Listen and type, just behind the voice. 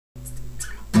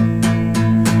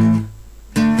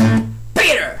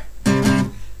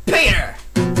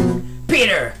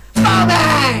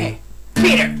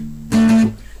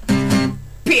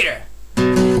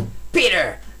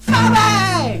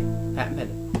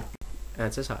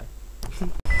and says hi.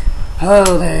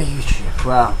 Hello there, YouTube.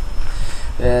 Well,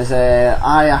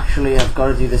 I actually have got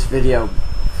to do this video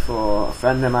for a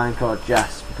friend of mine called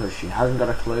Jess because she hasn't got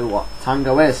a clue what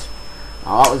Tango is.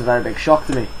 Now that was a very big shock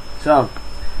to me. So,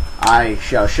 I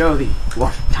shall show thee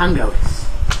what Tango is.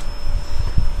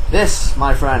 This,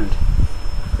 my friend,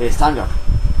 is Tango.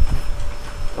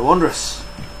 A wondrous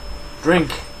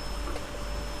drink.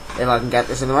 If I can get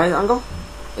this in the right angle,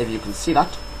 if you can see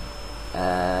that.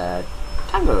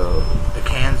 Tango. The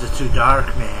cans are too dark,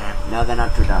 man. No, they're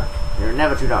not too dark. They're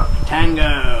never too dark.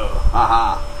 Tango!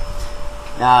 Haha.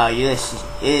 Now, this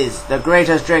is the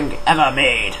greatest drink ever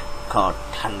made, called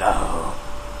Tango.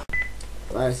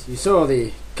 Right, you saw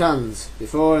the cans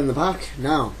before in the pack.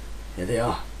 Now, here they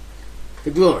are.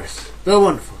 The glorious, the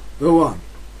wonderful, the one,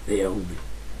 the only.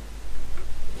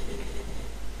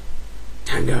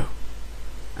 Tango.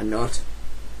 And not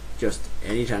just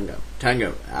any Tango.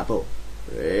 Tango, apple.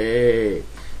 Hey.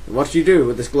 And what do you do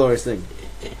with this glorious thing?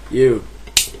 You,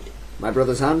 my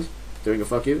brother's hand, doing a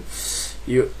fuck you.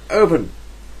 You open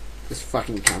this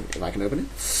fucking can, if I can open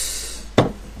it.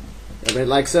 Open it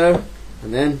like so,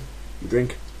 and then you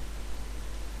drink.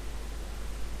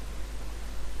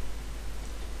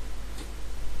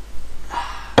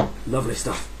 Lovely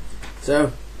stuff.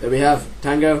 So, there we have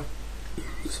Tango,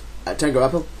 Tango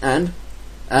apple, and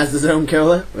as the zone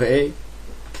killer, hey,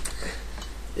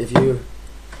 if you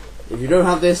don't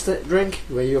have this drink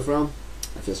where you're from,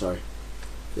 I feel sorry.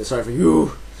 I feel sorry for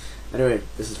you. Anyway,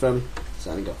 this is from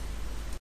signing off.